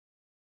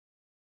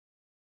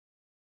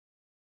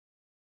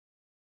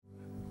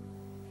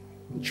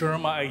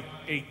Jeremiah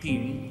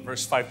 18,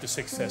 verse 5 to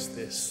 6 says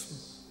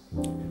this.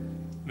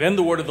 Then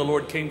the word of the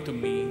Lord came to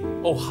me,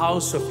 O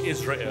house of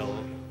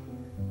Israel,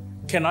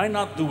 can I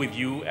not do with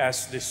you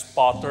as this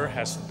potter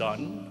has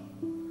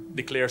done?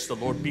 Declares the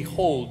Lord.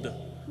 Behold,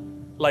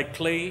 like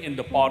clay in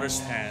the potter's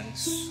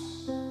hands,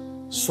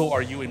 so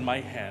are you in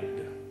my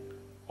hand,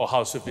 O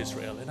house of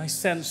Israel. And I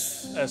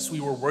sense as we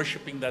were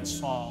worshiping that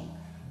song,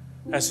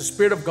 as the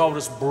Spirit of God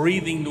was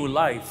breathing new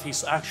life,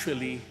 He's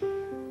actually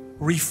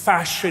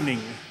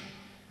refashioning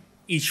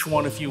each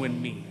one of you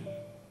and me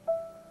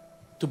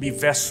to be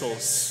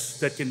vessels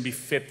that can be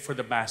fit for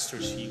the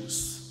Master's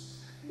use.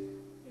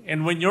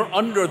 And when you're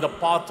under the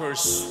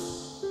potter's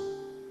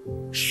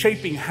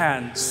shaping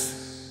hands,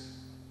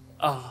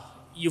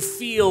 you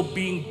feel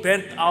being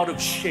bent out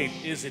of shape,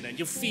 isn't it?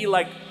 You feel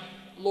like,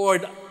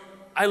 Lord,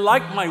 I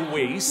like my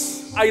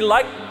ways. I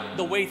like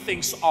the way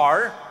things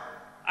are.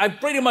 I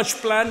pretty much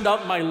planned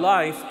out my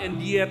life,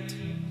 and yet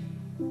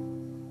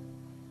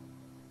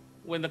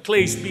when the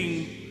clay is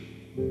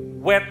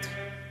being wet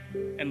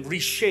and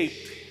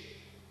reshaped,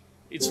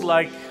 it's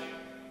like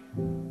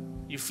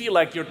you feel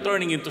like you're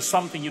turning into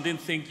something you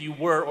didn't think you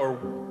were or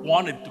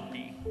wanted to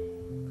be.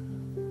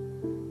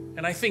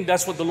 And I think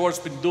that's what the Lord's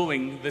been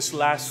doing this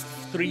last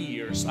 3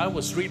 years. I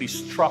was really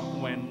struck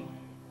when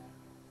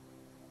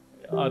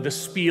the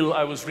spiel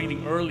I was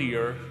reading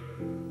earlier,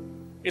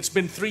 it's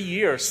been 3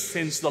 years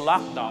since the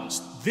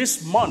lockdowns.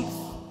 This month,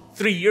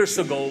 3 years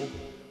ago,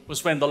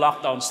 was when the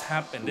lockdowns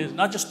happened. It's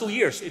not just 2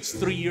 years, it's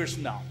 3 years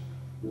now.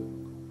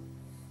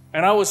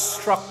 And I was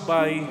struck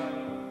by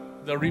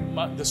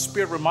the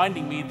Spirit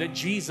reminding me that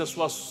Jesus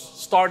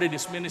started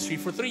His ministry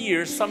for 3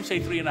 years, some say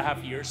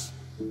 3.5 years.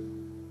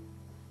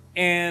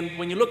 And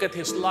when you look at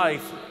His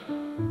life,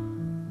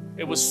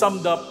 it was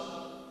summed up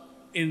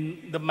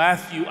in the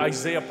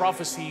Isaiah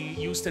prophecy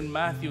used in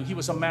Matthew. He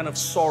was a man of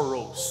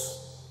sorrows.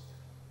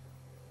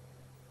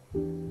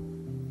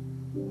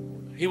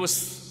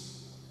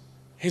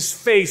 His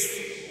face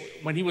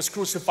when He was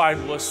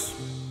crucified was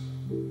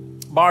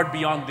marred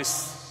beyond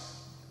this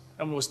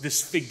and was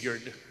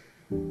disfigured.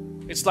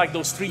 It's like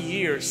those 3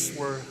 years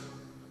were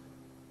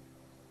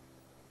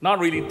not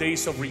really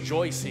days of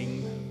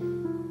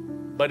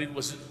rejoicing, but it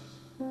was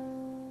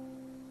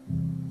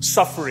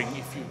suffering,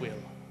 if you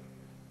will.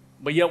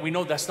 But yet we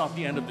know that's not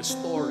the end of the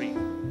story.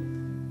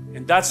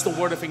 And that's the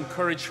word of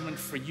encouragement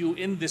for you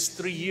in this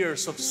 3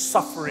 years of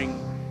suffering,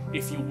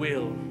 if you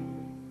will.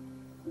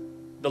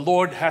 The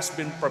Lord has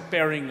been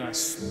preparing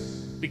us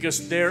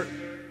because their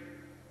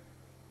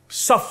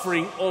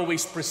suffering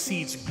always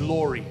precedes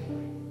glory.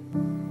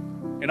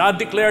 And I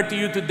declare to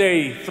you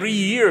today, 3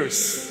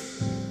 years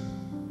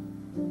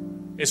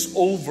is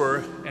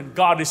over, and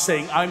God is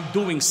saying, I'm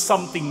doing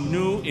something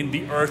new in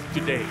the earth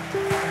today.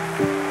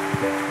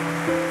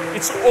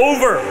 It's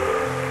over.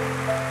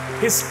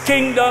 His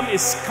kingdom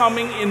is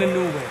coming in a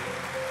new way.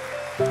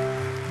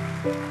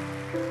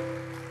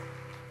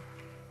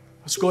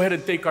 Let's go ahead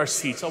and take our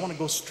seats. I want to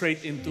go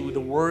straight into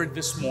the word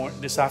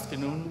this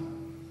afternoon.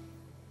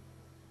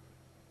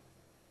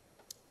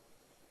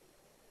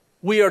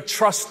 We are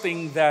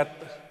trusting that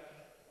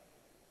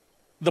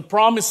the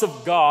promise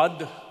of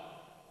God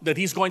that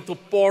He's going to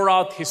pour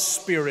out His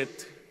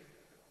Spirit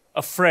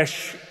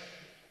afresh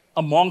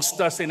amongst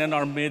us and in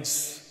our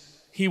midst,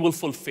 He will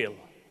fulfill.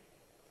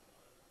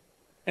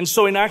 And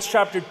so in Acts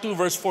chapter 2,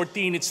 verse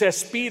 14, it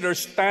says, Peter,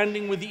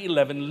 standing with the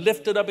 11,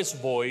 lifted up his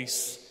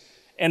voice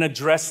and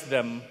addressed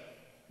them,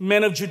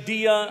 Men of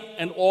Judea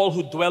and all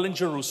who dwell in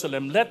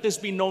Jerusalem, let this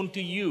be known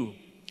to you,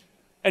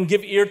 and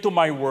give ear to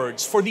my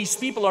words. For these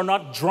people are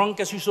not drunk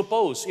as you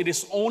suppose. It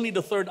is only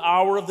the 3rd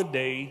hour of the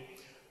day.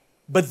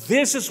 But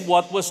this is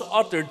what was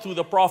uttered through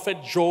the prophet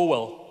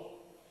Joel.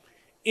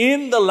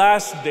 In the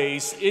last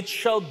days it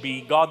shall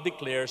be, God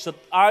declares, that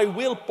I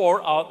will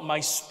pour out my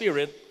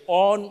Spirit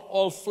on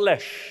all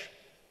flesh.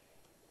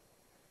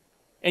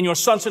 And your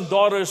sons and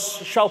daughters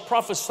shall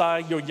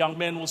prophesy, your young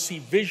men will see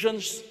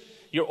visions,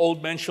 your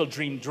old men shall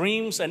dream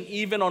dreams, and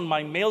even on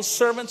my male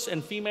servants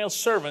and female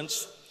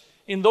servants,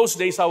 in those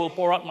days I will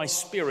pour out my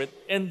Spirit,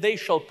 and they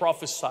shall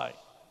prophesy.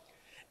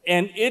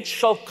 And it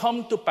shall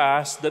come to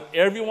pass that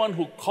everyone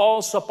who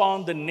calls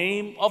upon the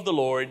name of the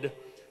Lord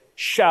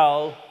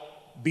shall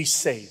be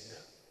saved.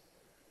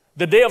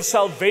 The day of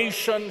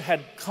salvation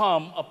had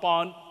come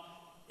upon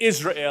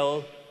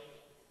Israel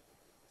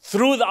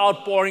through the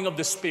outpouring of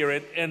the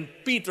Spirit, and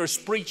Peter's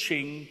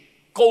preaching,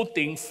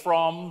 quoting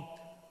from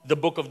the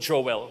book of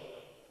Joel.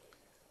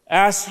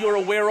 As you're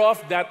aware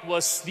of, that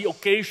was the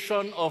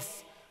occasion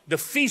of the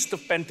Feast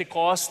of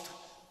Pentecost,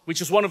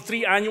 which is one of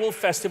 3 annual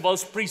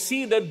festivals,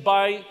 preceded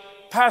by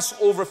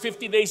Passover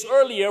 50 days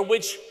earlier,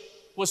 which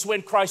was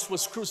when Christ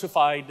was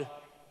crucified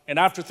and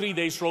after 3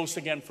 days rose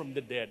again from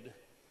the dead.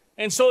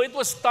 And so it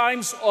was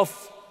times of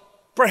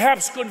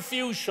perhaps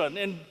confusion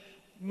and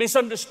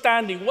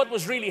misunderstanding what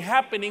was really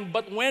happening.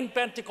 But when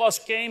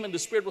Pentecost came and the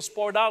Spirit was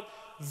poured out,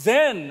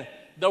 then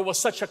there was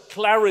such a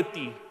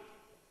clarity,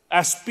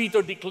 as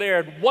Peter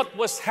declared, what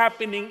was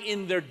happening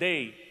in their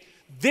day.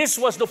 This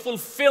was the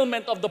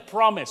fulfillment of the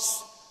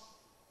promise.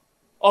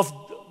 of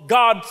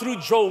God through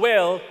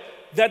Joel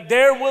that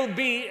there will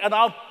be an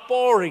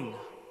outpouring.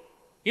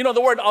 You know,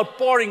 the word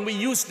outpouring, we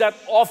use that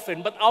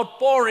often, but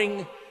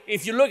outpouring,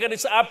 if you look at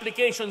its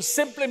application,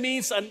 simply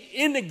means an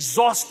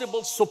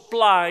inexhaustible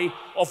supply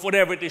of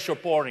whatever it is you're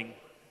pouring.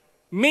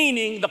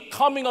 Meaning the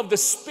coming of the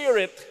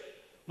Spirit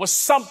was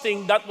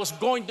something that was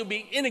going to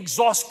be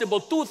inexhaustible.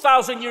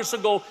 2,000 years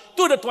ago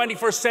to the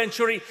 21st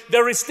century,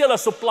 there is still a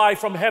supply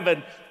from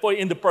heaven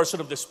in the person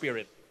of the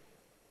Spirit.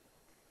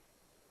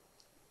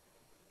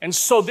 And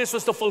so this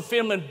was the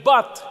fulfillment.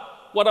 But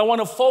what I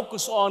want to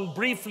focus on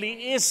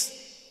briefly is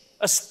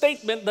a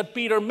statement that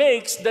Peter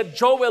makes that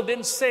Joel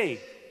didn't say.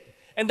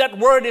 And that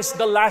word is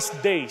the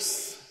last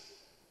days.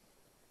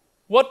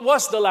 What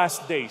was the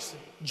last days?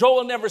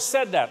 Joel never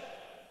said that.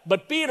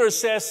 But Peter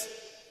says,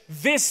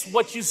 this,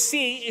 what you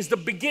see, is the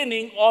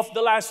beginning of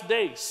the last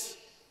days.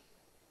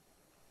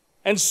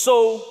 And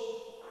so,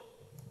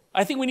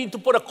 I think we need to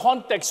put a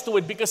context to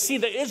it because, see,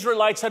 the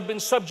Israelites had been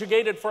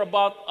subjugated for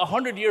about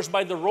 100 years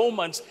by the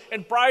Romans,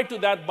 and prior to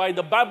that by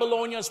the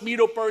Babylonians,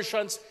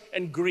 Medo-Persians,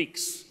 and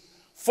Greeks.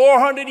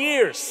 400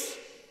 years,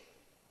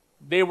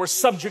 they were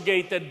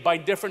subjugated by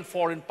different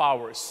foreign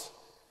powers.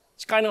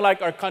 It's kind of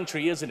like our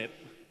country, isn't it?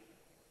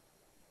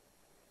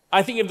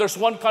 I think if there's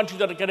one country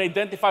that can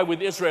identify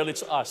with Israel,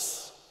 it's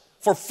us.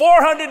 For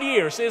 400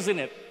 years, isn't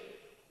it?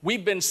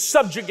 We've been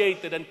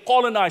subjugated and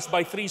colonized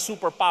by 3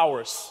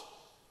 superpowers.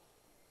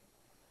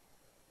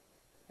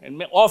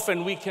 And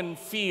often we can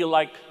feel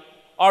like,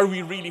 are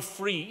we really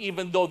free,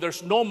 even though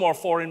there's no more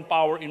foreign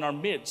power in our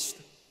midst?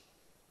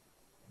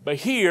 But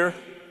here,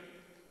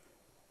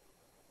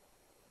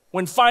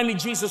 when finally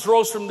Jesus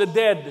rose from the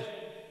dead,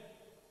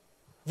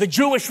 the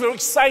Jewish were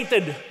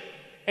excited.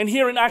 And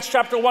here in Acts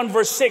chapter 1,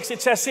 verse 6,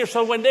 it says here,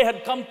 so when they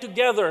had come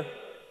together,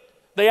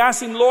 they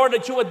asked him, Lord,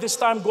 that you at this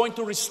time going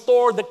to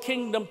restore the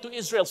kingdom to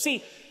Israel.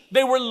 See,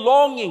 they were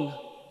longing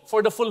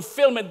for the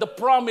fulfillment, the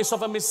promise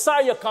of a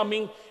Messiah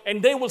coming,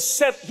 and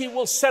he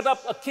will set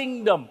up a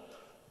kingdom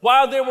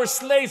while they were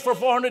slaves for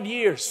 400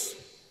 years.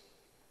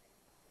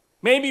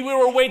 Maybe we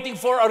were waiting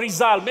for a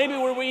Rizal. Maybe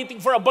we were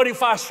waiting for a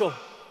Bonifacio.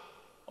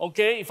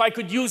 Okay, if I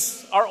could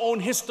use our own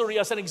history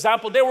as an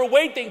example, they were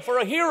waiting for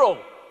a hero.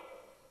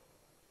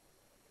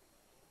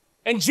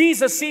 And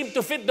Jesus seemed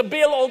to fit the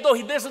bill, although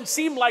he doesn't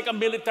seem like a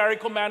military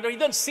commander. He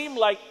doesn't seem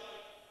like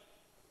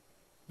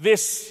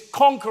this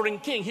conquering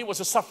king. He was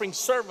a suffering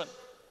servant.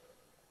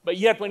 But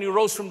yet when he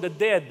rose from the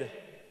dead,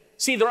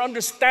 see, their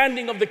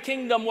understanding of the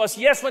kingdom was,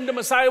 yes, when the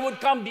Messiah would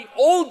come, the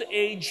old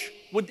age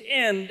would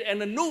end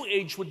and a new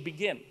age would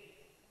begin.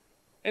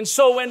 And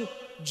so when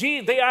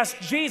they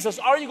asked Jesus,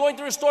 are you going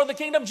to restore the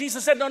kingdom?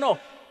 Jesus said, no.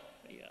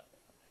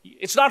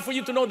 It's not for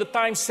you to know the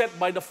time set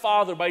by the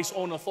Father, by his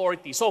own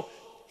authority. So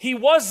he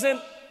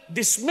wasn't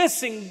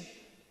dismissing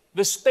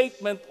the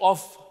statement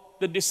of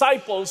the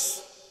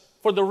disciples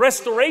for the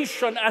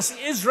restoration as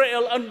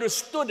Israel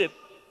understood it.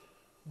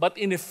 But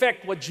in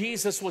effect, what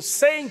Jesus was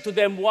saying to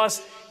them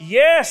was,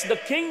 yes, the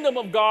kingdom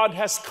of God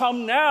has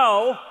come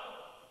now,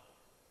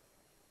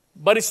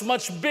 but it's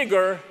much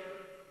bigger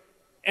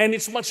and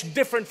it's much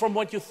different from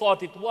what you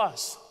thought it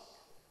was.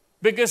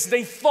 Because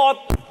they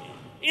thought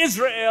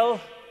the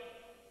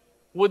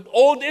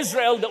old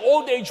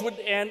age would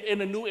end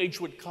and a new age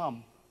would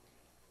come.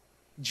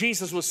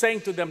 Jesus was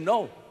saying to them,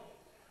 no.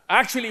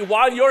 Actually,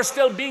 while you're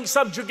still being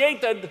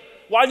subjugated,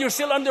 while you're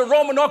still under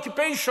Roman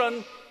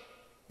occupation,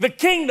 the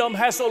kingdom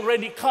has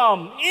already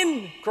come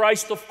in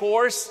Christ, of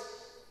course,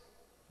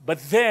 but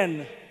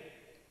then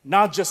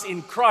not just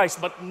in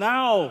Christ, but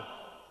now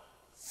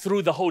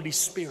through the Holy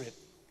Spirit.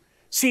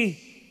 See,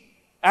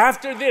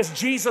 after this,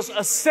 Jesus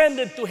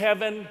ascended to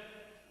heaven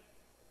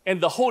and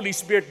the Holy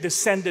Spirit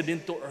descended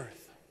into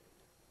earth.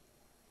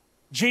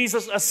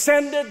 Jesus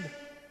ascended,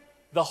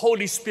 the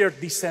Holy Spirit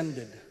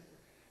descended.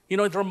 You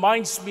know, it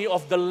reminds me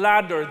of the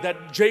ladder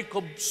that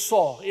Jacob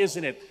saw,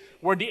 isn't it?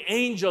 Where the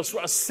angels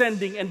were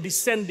ascending and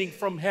descending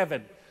from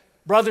heaven.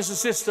 Brothers and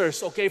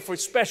sisters, okay,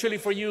 especially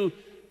for you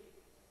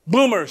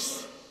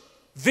boomers,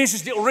 this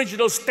is the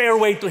original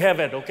stairway to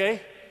heaven, okay?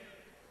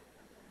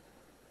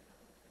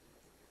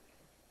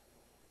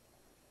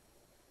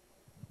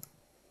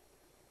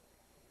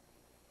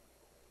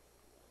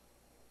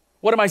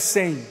 What am I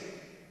saying?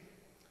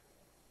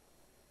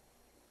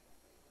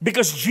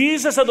 Because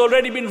Jesus had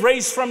already been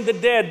raised from the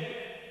dead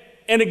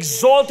and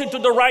exalted to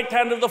the right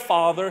hand of the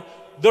Father,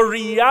 the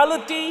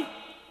reality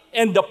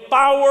and the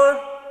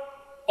power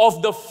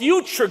of the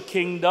future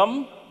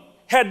kingdom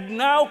had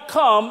now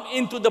come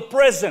into the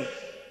present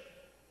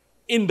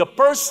in the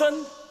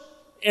person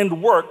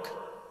and work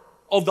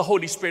of the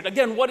Holy Spirit.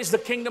 Again, what is the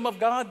kingdom of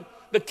God?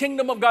 The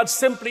kingdom of God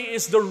simply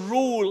is the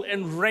rule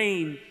and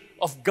reign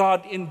of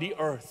God in the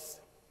earth.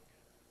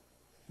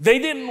 They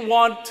didn't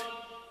want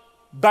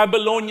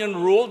Babylonian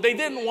rule. They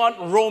didn't want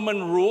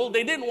Roman rule.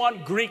 They didn't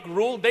want Greek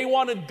rule. They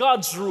wanted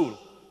God's rule.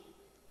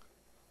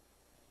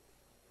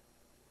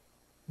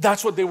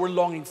 That's what they were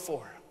longing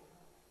for.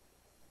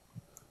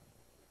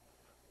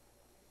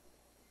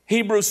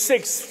 Hebrews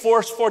 6,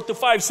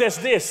 4-5 says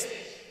this,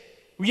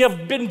 We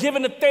have been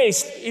given a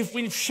taste. If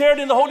we've shared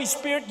in the Holy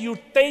Spirit, you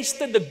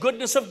tasted the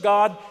goodness of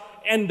God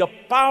and the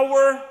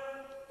power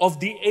of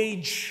the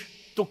age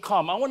to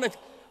come. I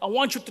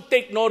want you to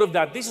take note of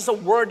that. This is a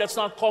word that's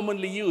not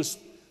commonly used,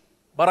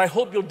 but I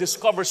hope you'll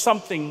discover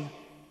something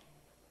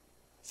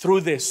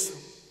through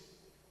this.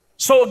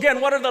 So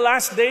again, what are the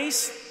last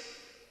days?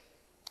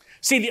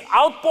 See, the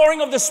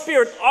outpouring of the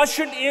Spirit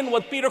ushered in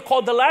what Peter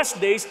called the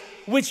last days,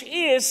 which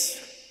is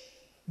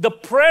the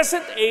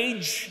present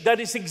age that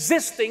is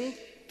existing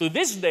to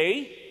this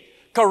day,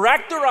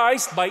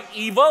 characterized by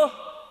evil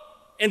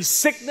and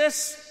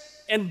sickness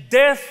and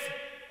death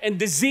and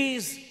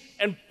disease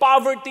and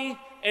poverty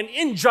and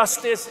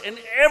injustice and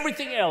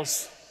everything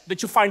else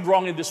that you find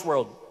wrong in this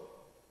world.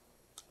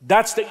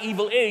 That's the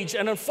evil age,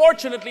 and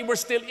unfortunately, we're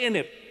still in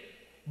it.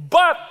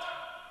 But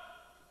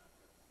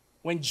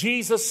when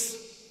Jesus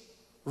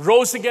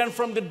rose again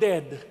from the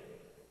dead,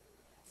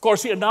 of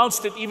course, he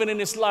announced it even in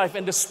his life,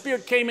 and the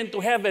Spirit came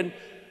into heaven,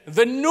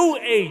 the new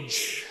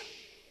age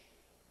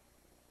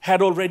had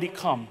already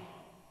come.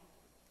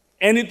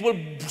 And it will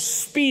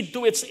speed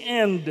to its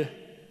end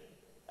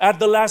at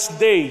the last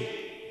day.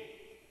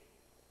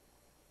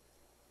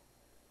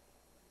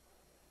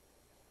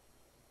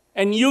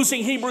 And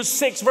using Hebrews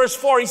 6 verse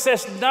 4, he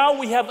says, now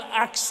we have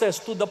access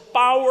to the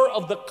power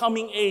of the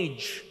coming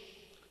age.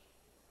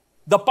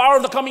 The power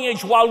of the coming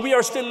age while we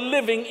are still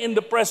living in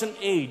the present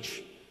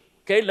age.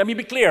 Okay, let me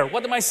be clear.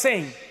 What am I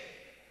saying?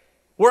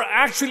 We're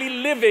actually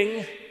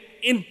living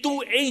in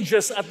two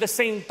ages at the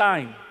same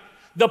time.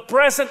 The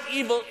present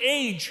evil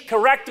age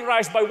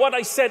characterized by what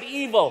I said,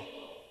 evil,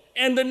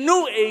 and the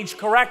new age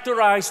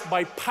characterized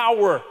by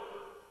power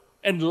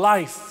and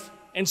life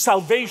and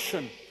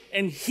salvation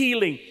and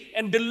healing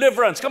and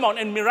deliverance. Come on,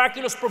 and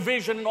miraculous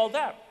provision and all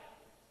that.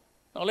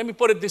 Now let me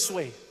put it this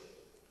way.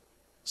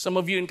 Some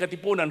of you in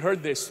Katipunan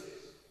heard this.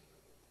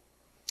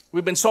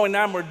 We've been so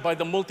enamored by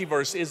the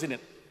multiverse, isn't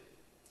it?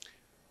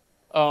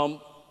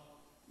 One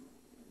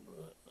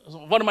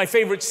of my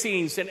favorite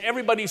scenes, and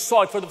everybody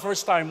saw it for the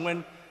first time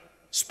when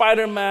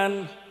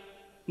Spider-Man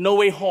No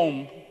Way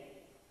Home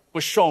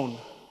was shown.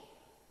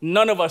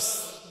 None of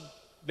us,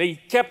 they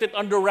kept it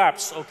under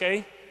wraps,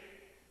 okay?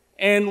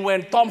 And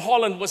when Tom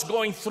Holland was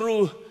going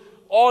through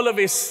all of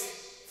his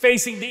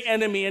facing the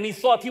enemy and he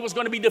thought he was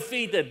going to be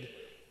defeated,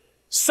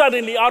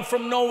 suddenly out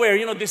from nowhere,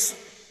 this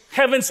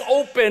heavens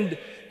opened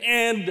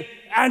and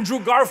Andrew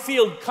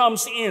Garfield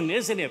comes in,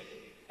 isn't it?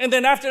 And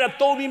then after that,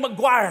 Tobey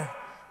Maguire.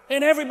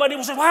 And everybody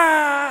was like,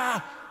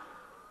 wow!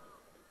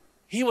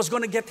 He was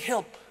going to get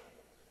help,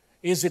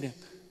 isn't it?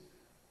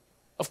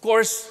 Of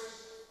course,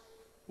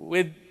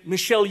 with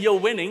Michelle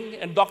Yeoh winning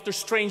and Doctor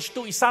Strange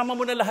too, isama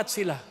mo na lahat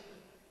sila.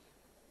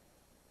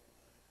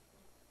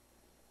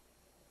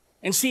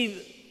 And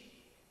see,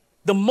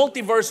 the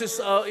multiverse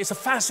is a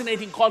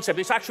fascinating concept.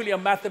 It's actually a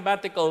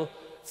mathematical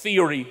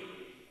theory.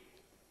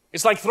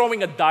 It's like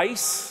throwing a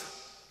dice.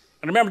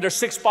 And remember, there's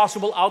 6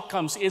 possible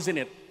outcomes, isn't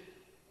it?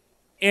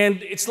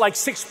 And it's like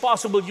 6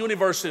 possible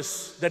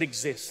universes that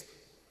exist.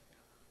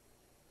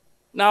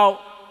 Now,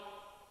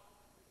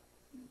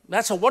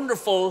 that's a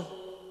wonderful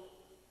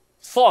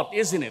thought,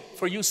 isn't it?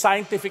 For you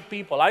scientific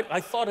people. I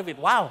thought of it,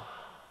 wow,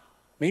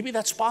 maybe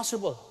that's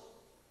possible.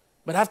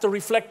 But after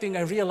reflecting,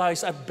 I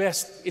realized at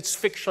best, it's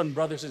fiction,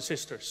 brothers and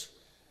sisters.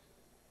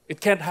 It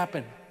can't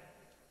happen.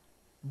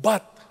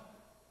 But,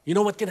 you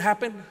know what can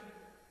happen?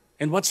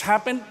 And what's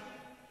happened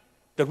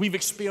that we've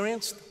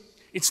experienced?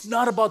 It's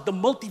not about the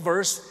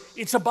multiverse,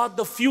 it's about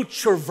the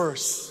future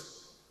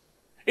verse.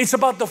 It's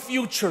about the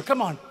future,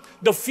 come on.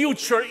 The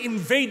future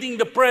invading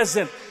the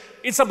present.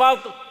 It's about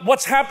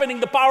what's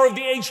happening, the power of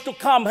the age to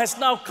come has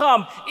now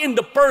come in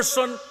the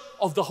person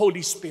of the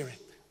Holy Spirit.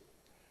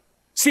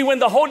 See, when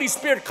the Holy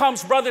Spirit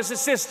comes, brothers and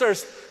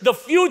sisters, the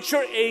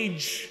future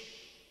age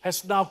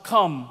has now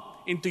come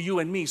into you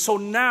and me. So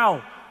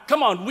now,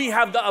 come on, we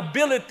have the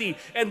ability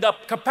and the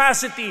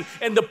capacity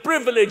and the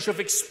privilege of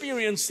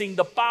experiencing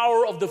the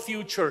power of the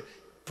future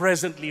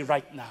presently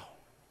right now.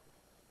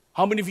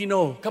 How many of you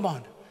know, come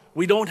on,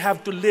 we don't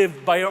have to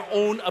live by our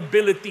own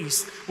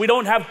abilities. We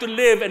don't have to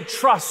live and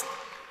trust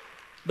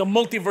the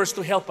multiverse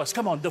to help us.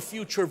 Come on, the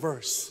future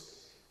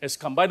verse has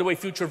come. By the way,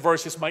 future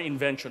verse is my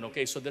invention,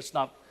 okay? So that's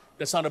not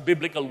a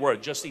biblical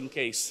word, just in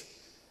case.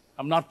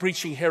 I'm not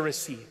preaching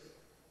heresy.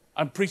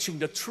 I'm preaching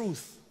the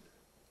truth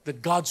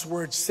that God's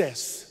word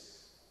says.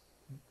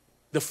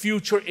 The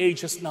future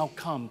age has now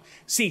come.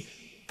 See,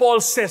 Paul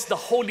says the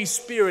Holy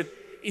Spirit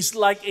is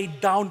like a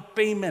down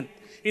payment.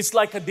 It's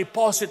like a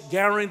deposit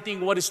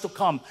guaranteeing what is to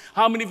come.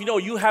 How many of you know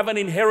you have an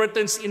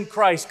inheritance in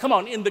Christ? Come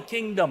on, in the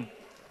kingdom.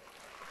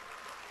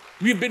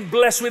 We've been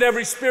blessed with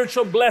every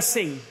spiritual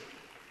blessing.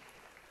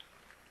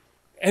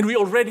 And we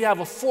already have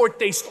a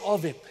foretaste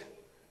of it,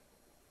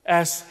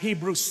 as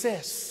Hebrews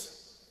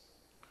says.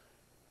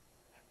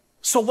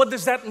 So what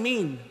does that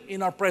mean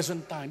in our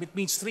present time? It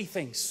means 3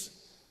 things.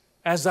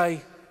 As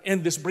I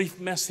end this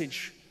brief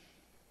message,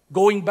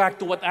 going back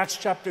to what Acts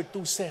chapter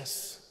 2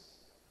 says.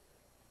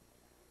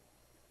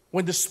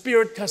 When the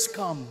Spirit has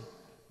come,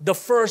 the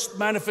first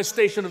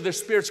manifestation of the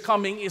Spirit's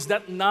coming is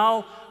that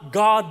now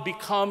God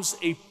becomes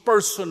a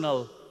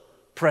personal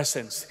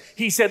presence.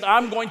 He said,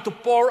 I'm going to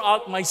pour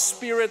out my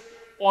Spirit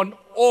on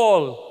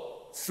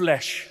all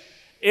flesh.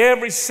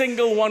 Every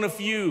single one of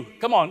you.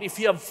 Come on, if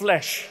you have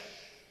flesh.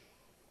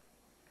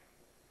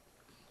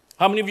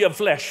 How many of you have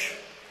flesh?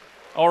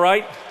 All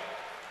right.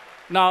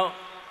 Now,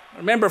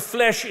 remember,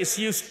 flesh is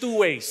used two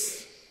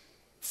ways.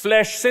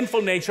 Flesh,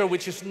 sinful nature,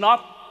 which is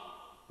not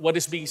what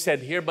is being said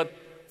here, but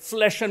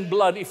flesh and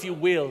blood, if you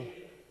will,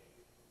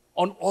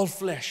 on all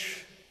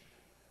flesh.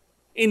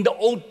 In the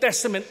Old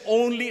Testament,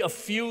 only a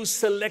few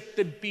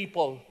selected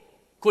people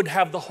could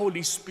have the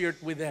Holy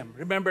Spirit with them.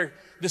 Remember,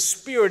 the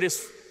Spirit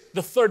is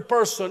the third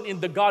person in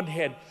the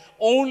Godhead.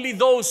 Only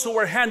those who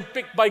were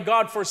handpicked by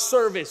God for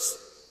service.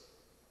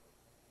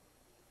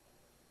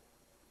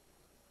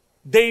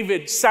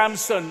 David,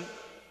 Samson,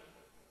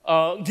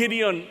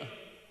 Gideon,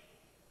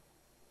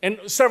 and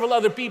several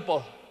other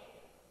people.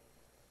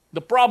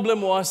 The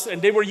problem was,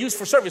 and they were used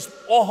for service,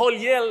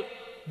 Oholiel,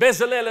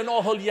 Bezalel, and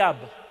Oholiab.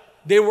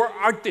 They were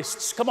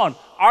artists. Come on,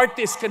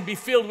 artists can be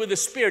filled with the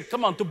Spirit.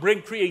 Come on, to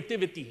bring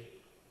creativity.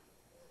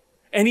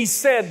 And he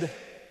said,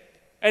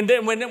 and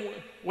then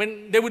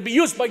when they would be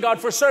used by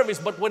God for service,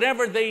 but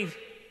whenever they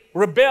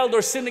rebelled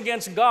or sinned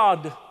against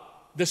God,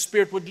 the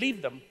Spirit would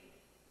leave them.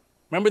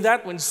 Remember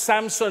that? When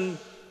Samson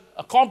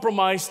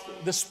compromised,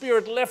 the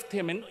Spirit left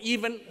him, and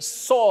even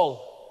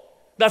Saul.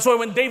 That's why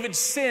when David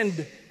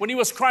sinned, when he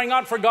was crying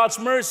out for God's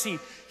mercy,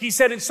 he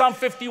said in Psalm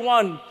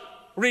 51,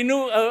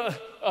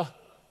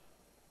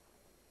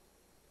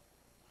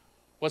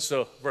 what's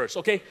the verse?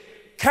 Okay.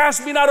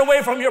 Cast me not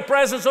away from your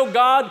presence, O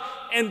God,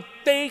 and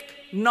take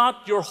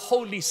not your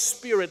Holy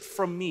Spirit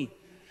from me.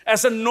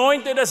 As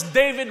anointed as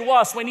David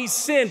was, when he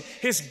sinned,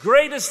 his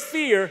greatest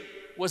fear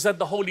was that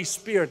the Holy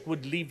Spirit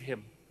would leave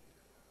him.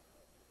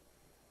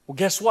 Well,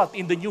 guess what?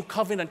 In the new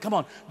covenant, come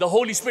on, the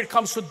Holy Spirit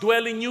comes to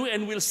dwell in you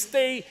and will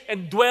stay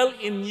and dwell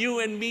in you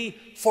and me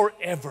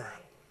forever.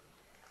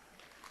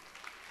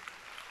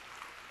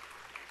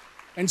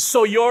 And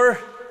so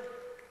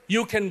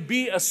you can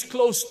be as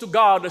close to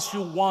God as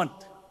you want.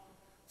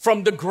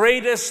 From the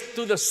greatest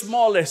to the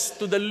smallest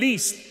to the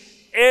least,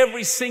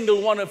 every single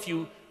one of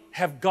you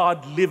have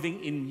God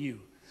living in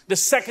you. The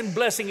second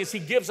blessing is He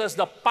gives us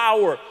the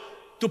power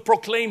to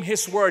proclaim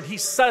His word. He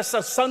says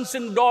that sons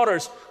and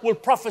daughters will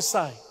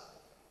prophesy.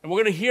 And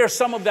we're going to hear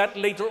some of that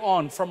later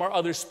on from our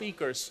other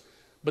speakers.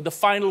 But the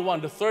final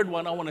one, the third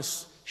one I want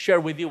to share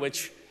with you,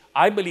 which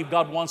I believe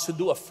God wants to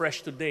do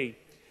afresh today.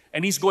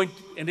 And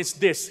it's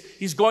this.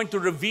 He's going to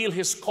reveal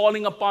His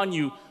calling upon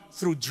you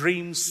through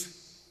dreams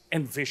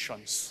and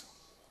visions.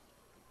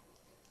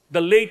 The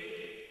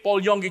late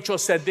Paul Yonggi-Cho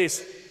said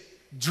this: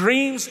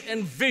 dreams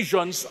and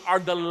visions are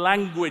the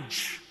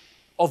language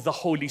of the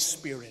Holy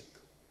Spirit.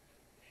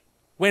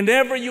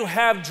 Whenever you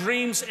have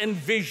dreams and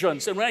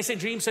visions, and when I say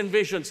dreams and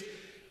visions,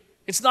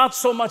 it's not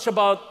so much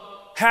about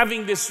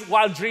having this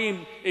wild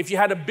dream if you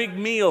had a big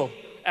meal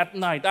at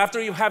night,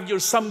 after you have your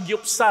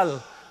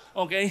samgyupsal,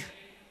 okay?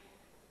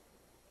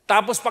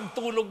 Tapos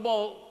pagtulog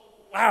mo,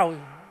 wow,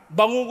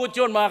 bangungot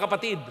yun mga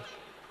kapatid.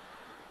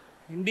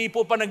 Hindi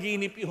po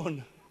panaginip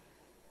yun.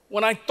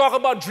 When I talk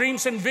about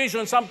dreams and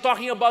visions, I'm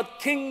talking about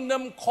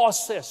kingdom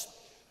causes.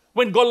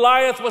 When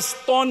Goliath was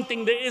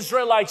taunting the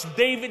Israelites,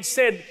 David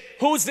said,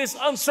 "Who's this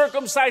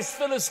uncircumcised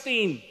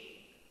Philistine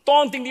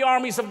taunting the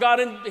armies of God?"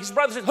 And his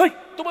brother said, "Hey,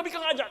 tumabi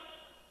ka nga dyan."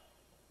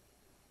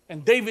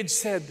 And David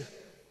said,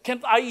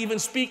 "Can't I even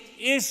speak?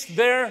 Is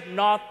there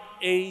not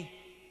a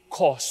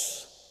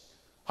cause?"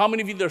 How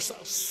many of you, there's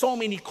so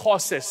many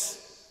causes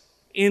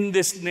in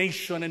this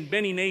nation and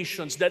many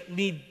nations that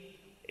need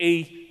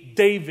a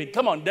David,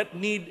 come on, that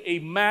need a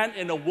man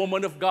and a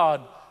woman of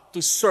God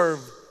to serve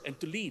and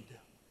to lead.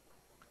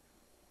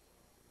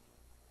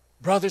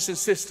 Brothers and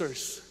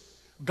sisters,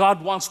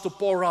 God wants to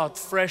pour out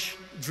fresh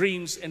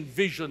dreams and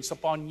visions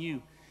upon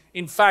you.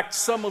 In fact,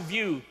 some of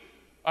you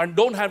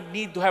don't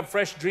need to have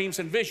fresh dreams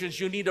and visions.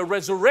 You need a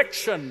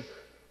resurrection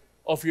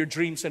of your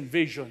dreams and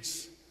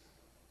visions.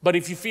 But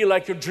if you feel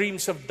like your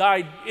dreams have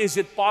died, is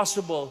it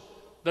possible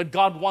that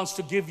God wants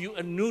to give you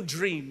a new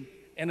dream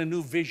and a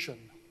new vision?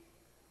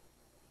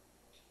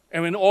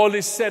 And when all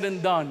is said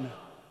and done,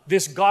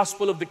 this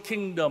gospel of the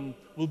kingdom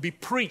will be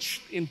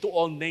preached into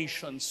all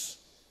nations.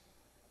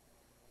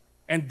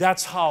 And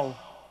that's how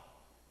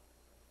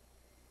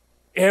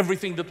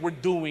everything that we're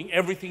doing,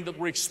 everything that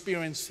we're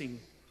experiencing,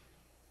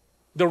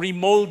 the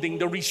remolding,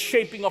 the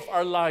reshaping of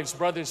our lives,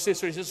 brothers and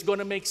sisters, is going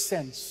to make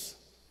sense.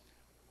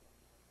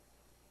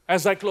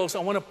 As I close, I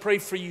want to pray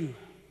for you.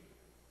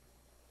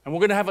 And we're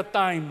going to have a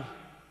time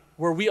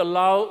where we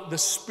allow the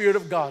Spirit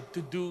of God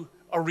to do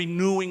a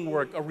renewing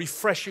work, a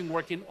refreshing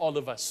work in all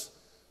of us,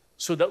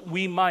 so that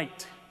we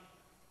might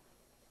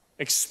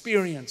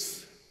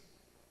experience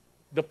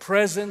the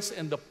presence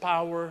and the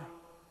power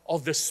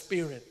of the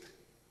Spirit.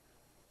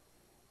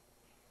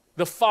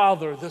 The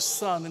Father, the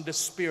Son, and the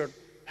Spirit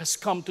has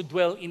come to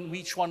dwell in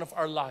each one of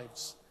our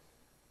lives.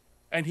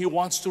 And He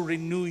wants to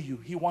renew you.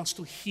 He wants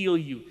to heal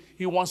you.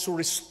 He wants to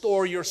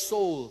restore your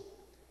soul.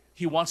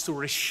 He wants to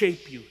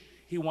reshape you.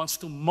 He wants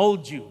to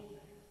mold you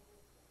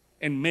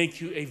and make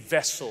you a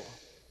vessel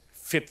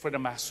fit for the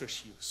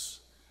Master's use.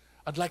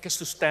 I'd like us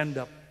to stand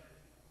up.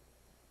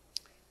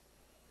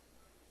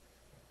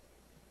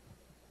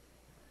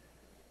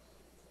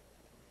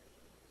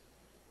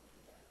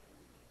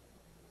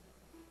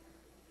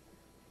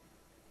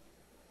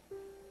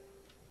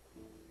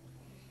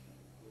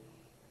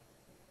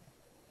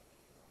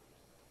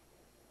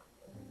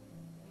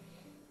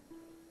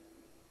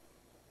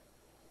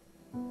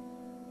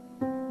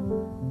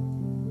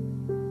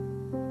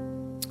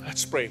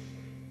 Let's pray.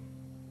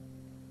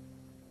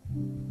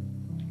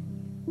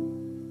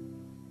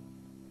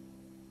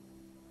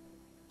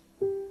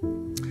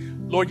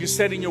 Lord, you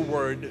said in your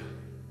word,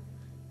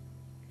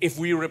 if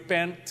we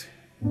repent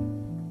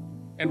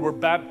and we're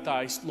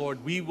baptized,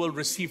 Lord, we will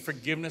receive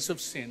forgiveness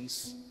of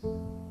sins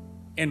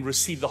and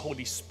receive the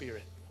Holy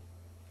Spirit.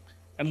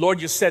 And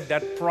Lord, you said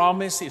that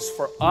promise is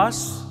for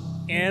us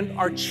and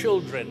our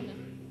children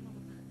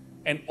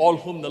and all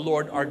whom the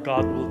Lord our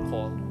God will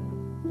call.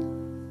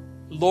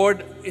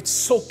 Lord, it's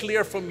so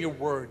clear from your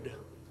word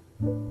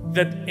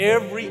that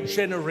every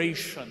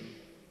generation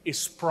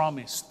is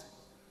promised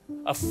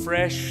a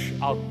fresh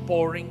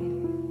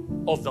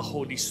outpouring of the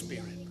Holy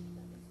Spirit.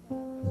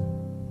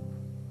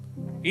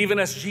 Even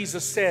as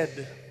Jesus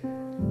said,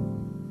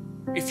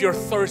 if you're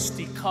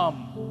thirsty,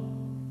 come.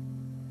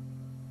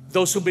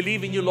 Those who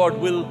believe in you, Lord,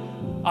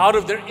 will, out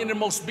of their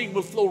innermost being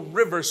will flow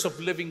rivers of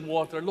living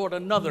water. Lord,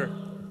 another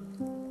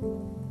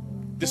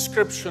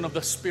description of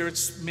the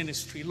Spirit's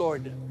ministry.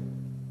 Lord,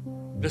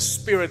 the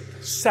Spirit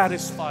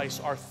satisfies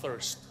our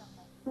thirst.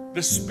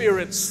 The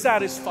Spirit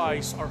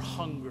satisfies our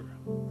hunger.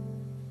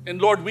 And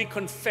Lord, we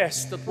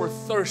confess that we're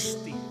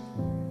thirsty,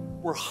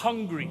 we're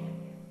hungry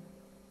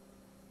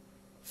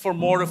for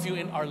more of you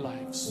in our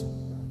lives.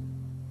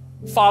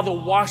 Father,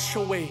 wash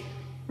away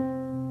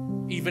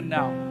even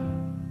now.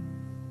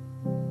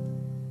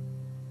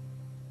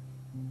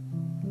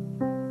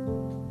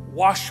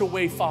 Wash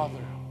away,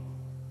 Father.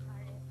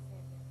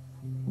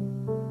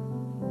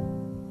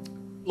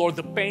 Lord,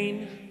 the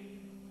pain,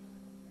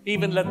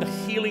 even let the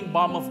healing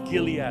balm of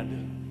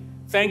Gilead.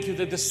 Thank you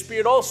that the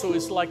Spirit also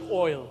is like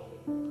oil.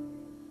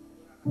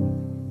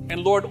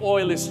 And Lord,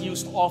 oil is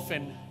used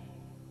often,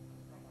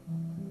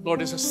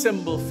 Lord, as a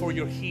symbol for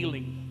your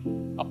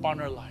healing upon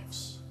our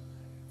lives.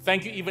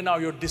 Thank you even now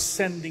you're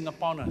descending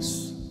upon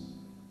us.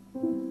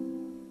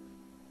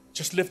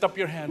 Just lift up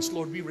your hands,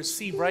 Lord, we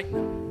receive right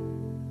now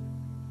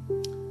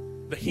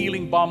the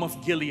healing balm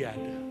of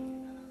Gilead.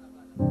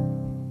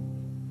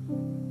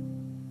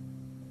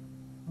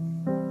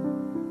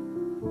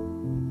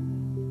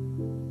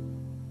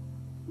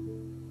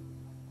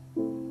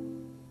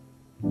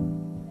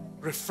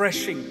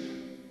 Refreshing,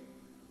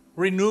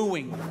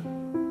 renewing,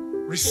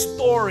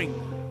 restoring.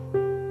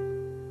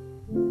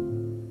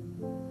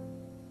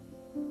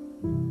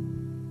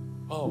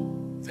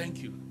 Oh,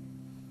 thank you.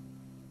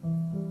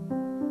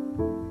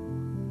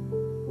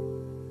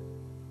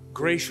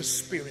 Gracious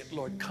Spirit,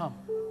 Lord, come.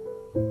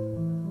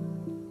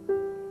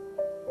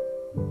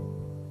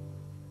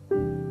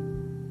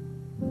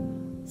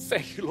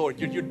 Thank you, Lord.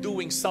 You're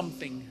doing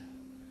something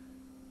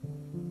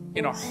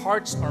in our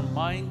hearts, our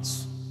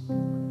minds.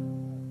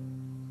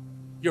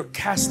 You're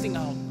casting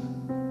out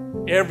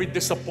every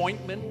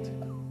disappointment,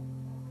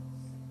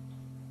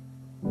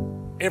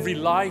 every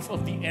life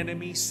of the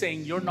enemy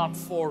saying you're not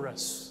for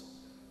us.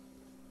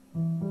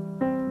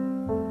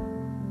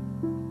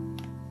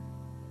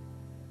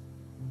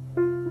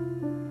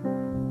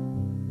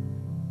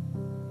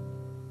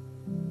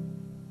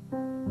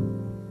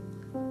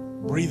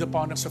 Breathe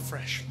upon us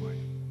afresh, Lord.